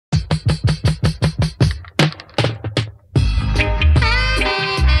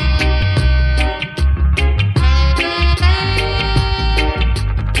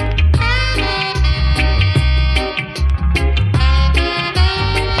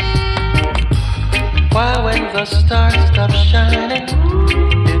the stars stop shining,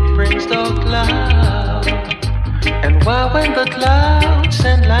 it brings the cloud. And why when the clouds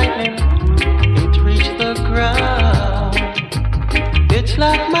and lightning, it reach the ground? It's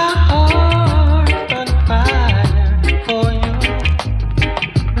like my heart on fire for you.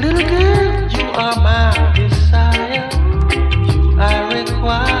 Little girl, you are my desire, you I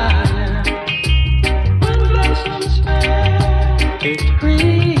require. When blossoms fail, it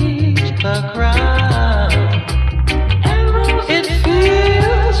reach the ground. It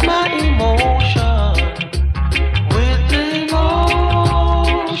fills my emotion with emotion.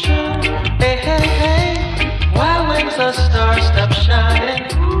 Hey, hey, hey, why when the stars stop shining,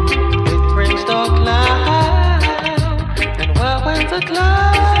 it brings the cloud. And why when the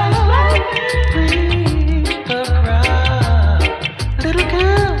clouds reach the ground? Little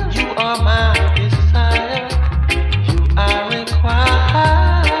girl, you are my desire, you I require.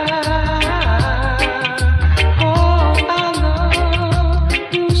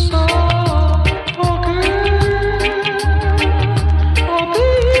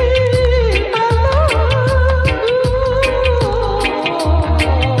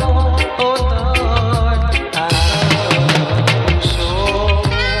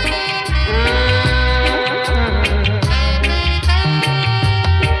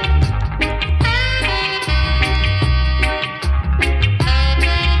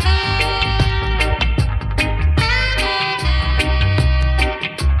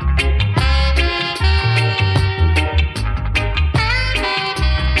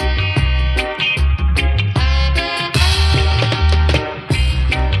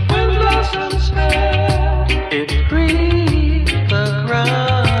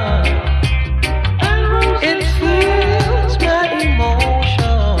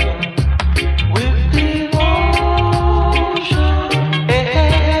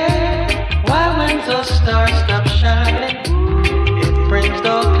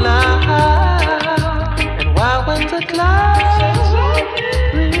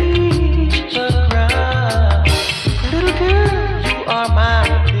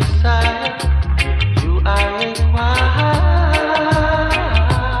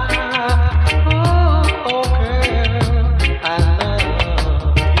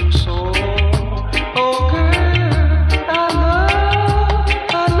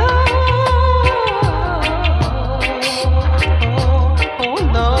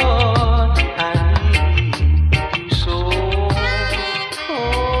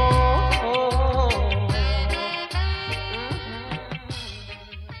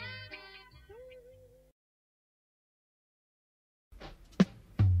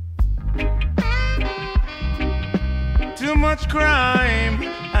 Too much crime.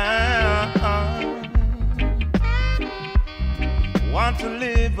 Want to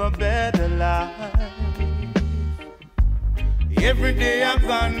live a better life. Every day a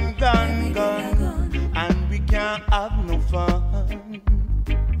gun, and we can't have no fun.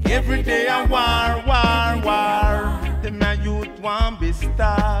 Every day a war. The my youth want be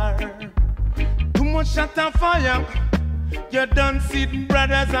star. Too much shot and fire. You done see the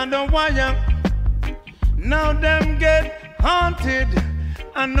brothers on the wire. Now them get haunted,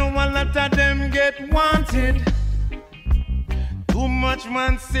 I know a lot of them get wanted. Too much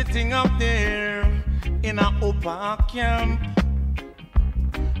man sitting up there in a upper camp.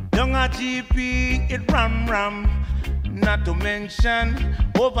 Young a GP, it ram, not to mention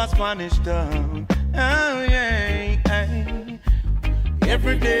over Spanish Town. Oh yeah,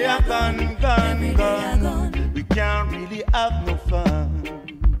 every day a gun. We can't really have no fun.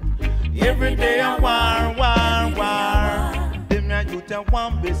 Every day a war. Them ya youth a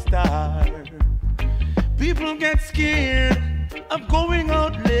want be star. People get scared of going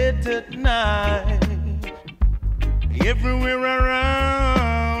out late at night. Everywhere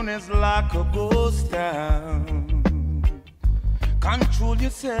around is like a ghost town. Control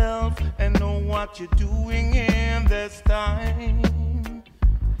yourself and know what you're doing in this time.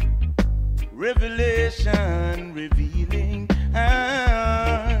 Revelation revealing.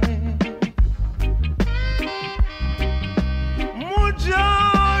 More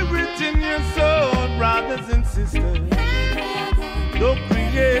joy within your soul, brothers and sisters. Don't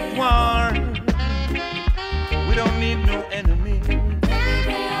create war. We don't need no enemy.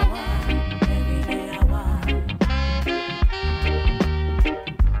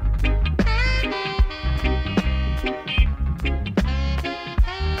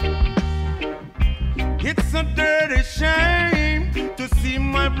 It's a dirty shame to see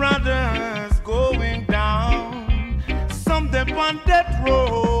my brothers going down. Some them on death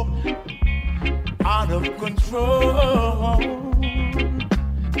row, out of control.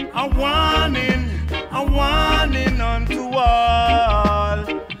 A a warning unto all.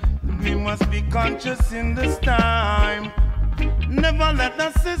 We must be conscious in this time. Never let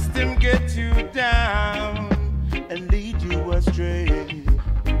the system get you down and lead you astray.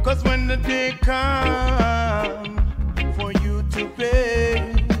 Cause when the day comes for you to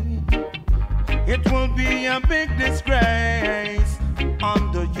pay, it will be a big disgrace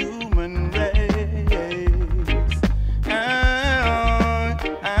on the human race.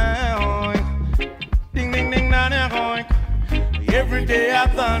 Ding ding ding na na hoink. Every day I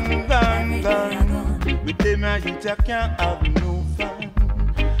gun. With them I you can't have no fun.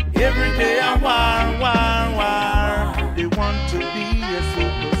 Every day I war. They want to be a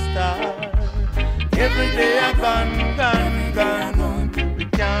superstar. Every day I gun. We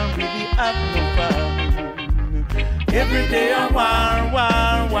can't really have no fun. Every day I war.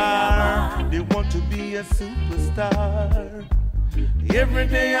 They want to be a superstar. Every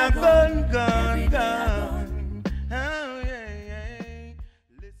day I gun. Oh yeah.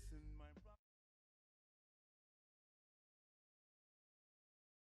 Listen, my brother.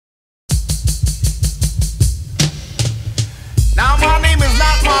 Now my name is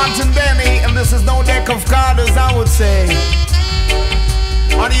not Martin Benny, and this is no deck of cards, I would say.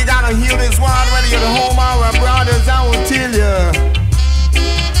 Only you gotta hear this one, whether you're at home or abroad, as I will tell you.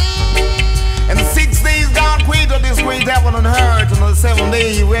 And 6 days God created this great heaven and earth, and on the 7th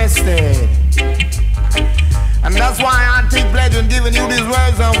day He rested. And that's why I take pleasure in giving you these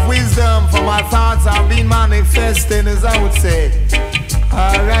words of wisdom, for my thoughts have been manifesting, as I would say.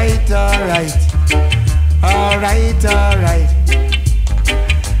 Alright. Alright,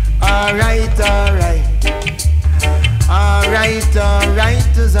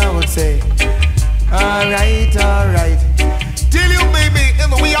 as I would say. Alright. Tell you, baby, in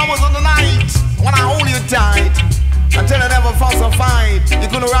the wee hours of the night, when I hold you tight, until I never fuss or fight, you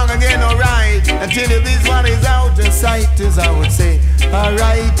couldn't wrong again, alright. Until you this one is out of sight, as I would say.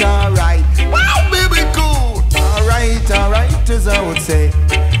 Alright. Wow, baby, cool. Alright, as I would say.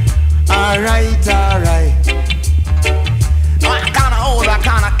 Alright. I kinda old, I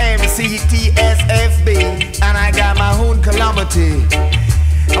kinda MCTSFB, and I got my own calamity.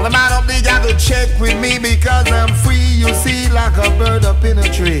 And the man up there got to check with me because I'm free, you see, like a bird up in a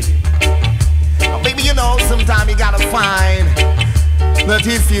tree. Baby, you know, sometimes you gotta find that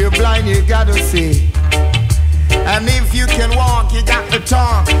if you're blind, you gotta see. And if you can walk, you got to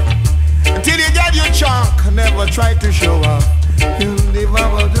talk until you get your chunk. Never try to show off. Do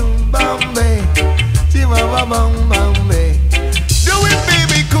it,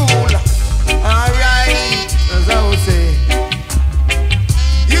 baby, cool. Alright, as I would say.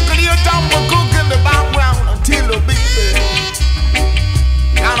 You can hear Dumbo cook in the background until the baby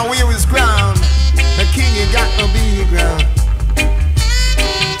gotta wear his crown. The king, you got to be ground.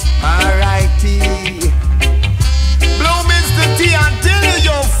 Alrighty. Blow Mr. T until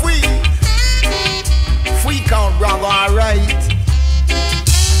you're free. Freak out, brother, alright.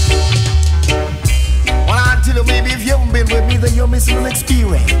 Well, I tell you, baby, if you haven't been with me, then you're missing an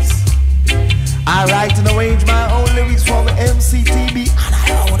experience. I write and arrange my own lyrics for the MCTB, and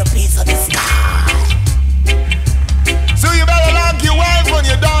I own a piece of the sky. So you better lock your wife when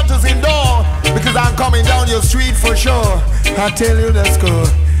your daughter's indoor, because I'm coming down your street for sure. I tell you the score.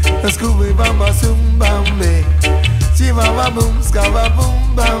 The Scooby Bamba Zoom Bambe. Chiva Boom Scava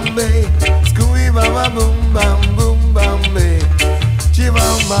Boom Bambe. Scooby Bamba Boom Bam Boom Bambe. Chiva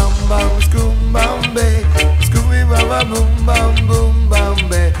Bam Bam Scoom Bambe. Scooby Bamba Boom Bam Boom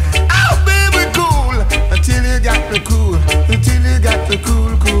Bambe. Oh baby cool, until you got the cool, until you got the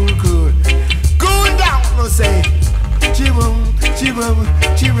cool. Cool down, no say. Chibum, chiram,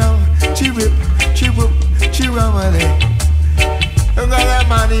 chirip, chiramale. You got that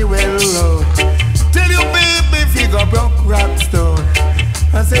money well roll. Tell you baby if you go broke rock stone.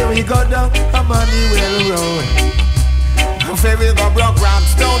 I say when you go down, a money well roll. I say when you go broke rock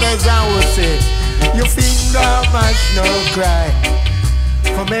stone, as I would say. Your finger mash no cry.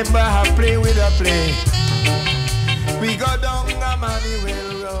 Remember I play with a play. We go down, a money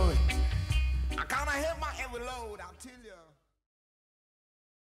well roll. I can't have my heavy load, I'll tell you.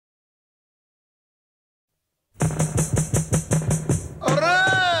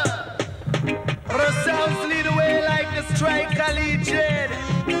 Sounds lead away like the striker legion.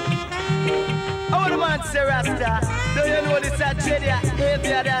 Oh, the man say Rasta. Do you know this a Jedi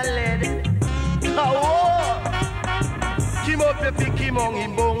heavier than lead? Oh, Kim up, you pick him on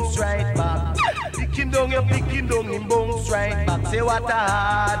him bones right back. Pick him down, you pick him down, him bones right back. Say what a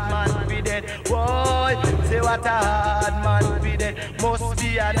hard man be dead. Boy, say what a hard man be dead. Must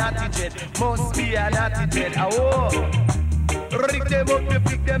be a natty jet, must be a natty jet. Oh, Rick them up, you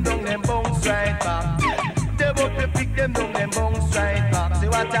pick them down, them bones right back. them up, you pick them down, them bounce right back. See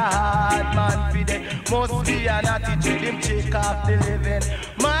what a hard man for them. Must be an attitude, him take off the living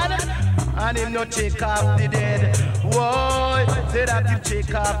man, and him no take off the dead. Whoa, say that him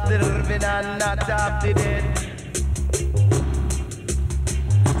take off the living and not off the dead.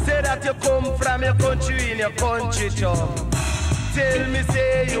 Say that you come from your country in your country, chop. Tell me,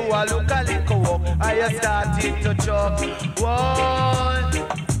 say you a look a little walk, and you started to chop. Whoa,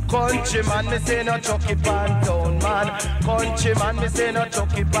 countryman, me say no chucky pan down, man. Countryman, me say no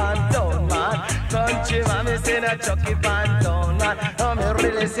chucky pan down, man. Countryman, me say no chucky pan down, man. How me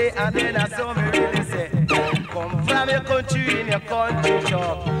really say, and then I saw me really say. Come from your country in your country,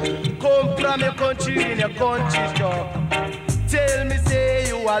 chop. Come from your country in your country, chop. Tell me, say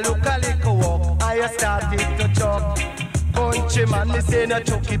you a look a little walk, and you started to chop. Countryman, me say no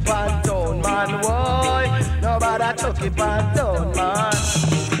chucky pan down, man. Why? Nobody chucky pan down, man.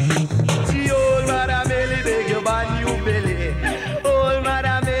 See old Mother Melly beg you ban you belly. Old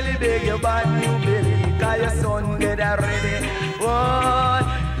Mother Melly beg you ban you belly. Cause your son dead already.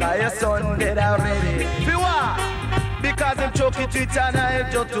 Why? Cause your son dead already. For what? Because him chuck it with a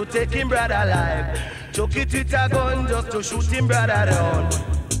knife just to take him brother alive. Chuck it with a gun just to shoot him brother down.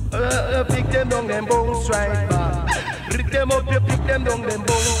 Pick them down, them bones right back. Rip them up, you pick them down, them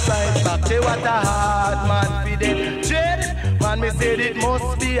bones right back. Say what a hard man for them. Jet, man, me said it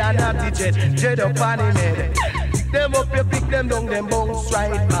must be an anti-jet. Jet up on him head. Pick them up, you pick them down, them bones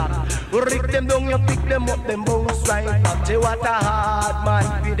right back. Rip them down, you pick them up, them bones right back. Say what a hard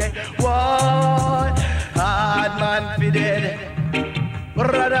man for them. What? Hard man for them.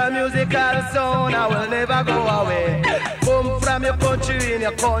 Brother, musical sound, I will never go away. Come from your country in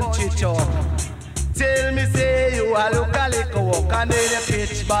your country, chop. Tell me, say you a look a little walk, and then you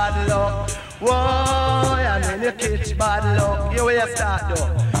catch bad luck. Whoa, and then you catch bad luck. You where you start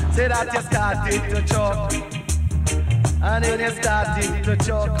though. Say that you started to chop, and then you started to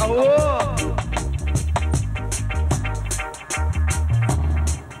chop. Oh.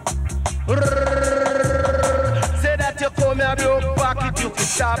 You come here broke pocket, you can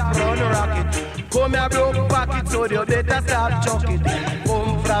stop run rocket. Come here broke pocket, so you better stop chucking.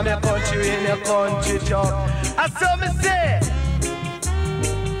 Come from your country in your country, chuck. As some say,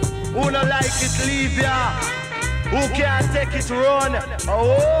 who don't like it, leave ya. Who can't take it, run.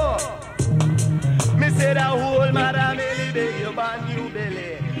 Oh, me say that whole Mother Melly beg you ban you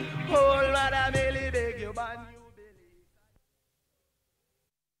belly. Whole Mother Melly beg you ban you.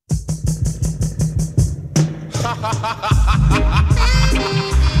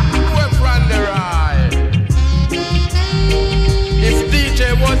 We're from the ride. If DJ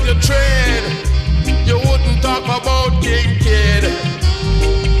was your trade, you wouldn't talk about King Kid.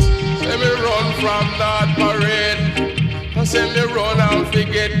 Let me run from that parade, and send me run and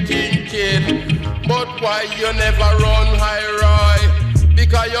forget King Kid. But why you never run high, Roy?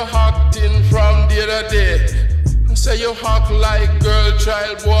 Because you hacked in from the other day. Say you hack like girl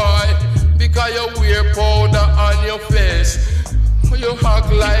child boy. Because you wear powder on your face. You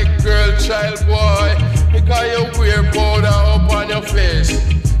act like girl child boy. Because you wear powder up on your face.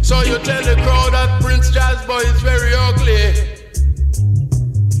 So you tell the crowd that Prince Jazzbo is very ugly.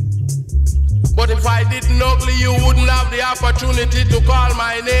 But if I didn't ugly, you wouldn't have the opportunity to call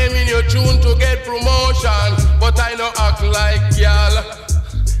my name in your tune to get promotion. But I know act like y'all,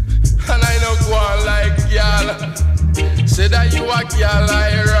 and I know go on like y'all. Say that you a girl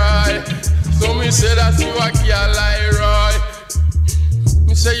like Roy. So me say that you a girl like Roy.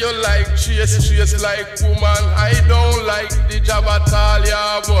 Me say you like chase like woman. I don't like the job at all,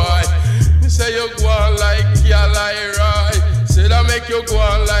 yeah boy. Me say you go on like girl like Roy. Say that make you go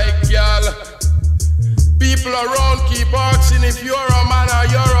on like girl. People around keep asking if you're a man or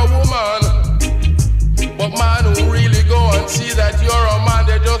you're a woman. But man who really go and see that you're a man,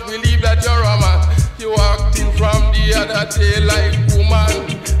 they just believe that you're a man. You acting from the other day like woman.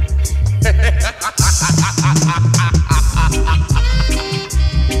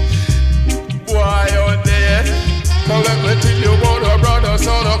 Boy out there, now let me tell you about a brother,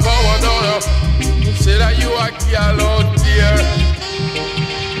 son of Commodore. You say that you a girl out there.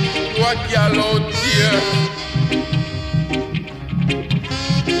 You a girl out there.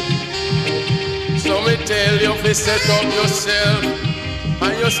 So me tell you to set up yourself,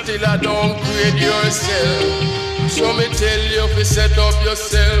 and you still a downgrade yourself. So me tell you to set up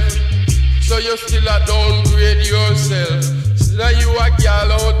yourself, so you still a downgrade yourself. So that you a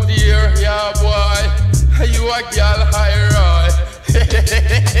girl out there, yeah boy. You a girl high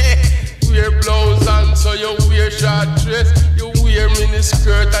Wear blouse on, so you wear short dress. You wear mini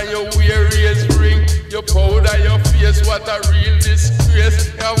skirt and you wear raised ring. You powder your face, what a real disgrace.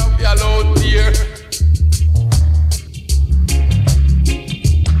 You a girl out there.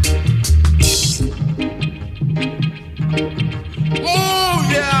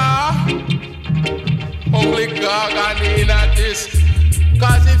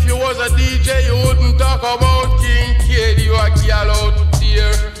 if you was a DJ, you wouldn't talk about King Kid. You a girl out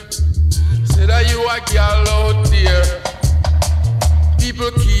there. Say that you a girl out there.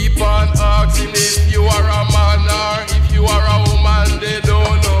 People keep on asking if you are a man or if you are a woman. They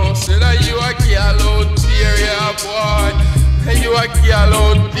don't know. Say that you a girl out there, yeah boy. Hey, you a girl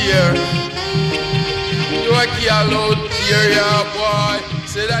out there. You a girl out there, yeah boy.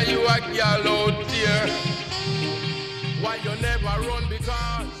 Say that you a girl out there. Why you never run?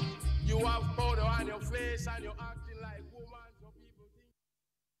 Because you have powder on your face and you act.